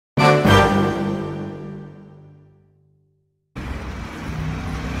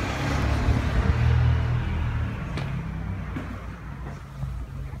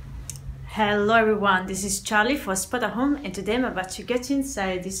Hello everyone, this is Charlie for Spotahome, and today I'm about to get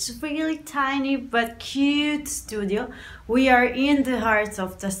inside this really tiny but cute studio. We are in the heart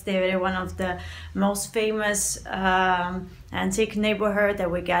of Trastevere, one of the most famous antique neighborhood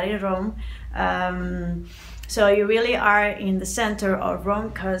that we got in Rome. So you really are in the center of Rome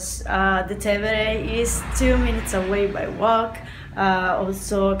because the Tevere is 2 minutes away by walk.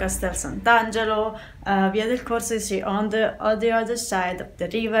 Also Castel Sant'Angelo, Via del Corso is on the other side of the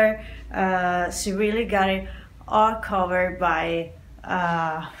river. So you really got it all covered by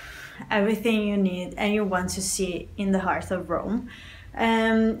everything you need and you want to see in the heart of Rome.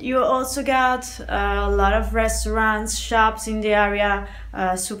 You also got a lot of restaurants, shops in the area,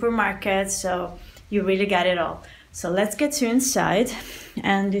 supermarkets, so you really got it all. So let's get to inside,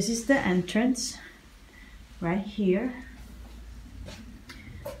 and this is the entrance right here.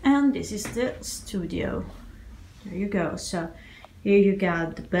 And this is the studio. There you go. So here you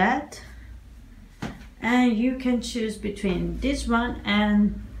got the bed, and you can choose between this one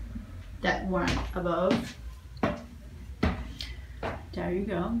and that one above. There you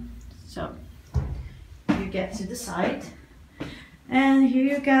go. So you get to the side, and here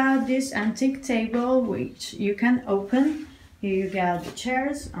you got this antique table which you can open. Here you got the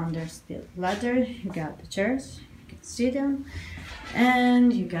chairs, under the ladder you got the chairs, you can see them.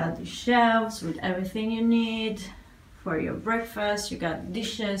 And you got the shelves with everything you need for your breakfast. You got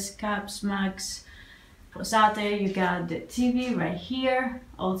dishes, cups, mugs, posate. You got the TV right here,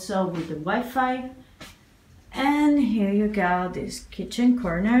 also with the Wi-Fi. And here you got this kitchen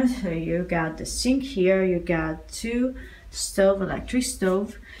corner. So you got the sink here. You got two stove, electric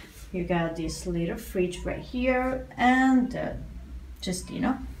stove. You got this little fridge right here, and just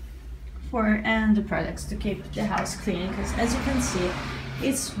and the products to keep the house clean, because as you can see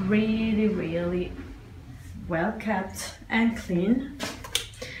it's really well kept and clean.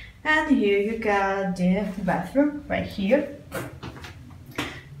 And here you got the bathroom right here.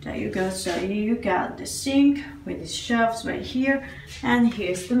 There you go. So you got the sink with the shelves right here, and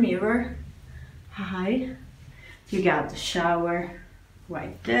here's the mirror. Hi. You got the shower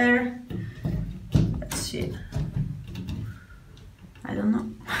right there. Let's see, I don't know.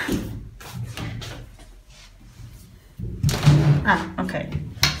 Okay.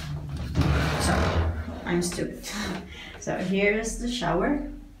 So I'm stupid. So here's the shower.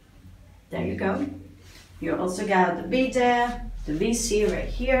 There you go. You also got the bidet, the WC right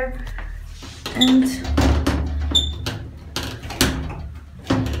here, and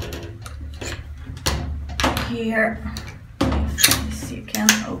here, if you can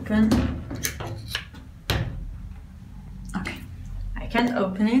open. Okay, I can't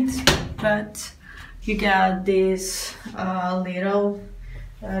open it, but you got this little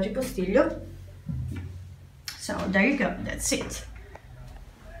ripostiglio. So there you go, that's it.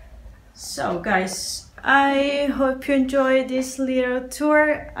 So guys, I hope you enjoyed this little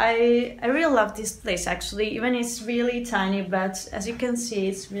tour. I really love this place actually, even it's really tiny, but as you can see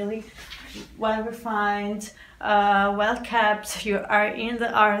it's really well refined, well kept. You are in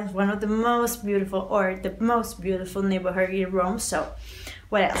the art, one of the most beautiful, or the most beautiful neighborhood in Rome. So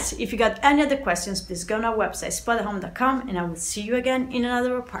what else? If you got any other questions, please go on our website spotahome.com, and I will see you again in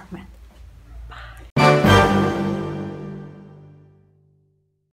another apartment.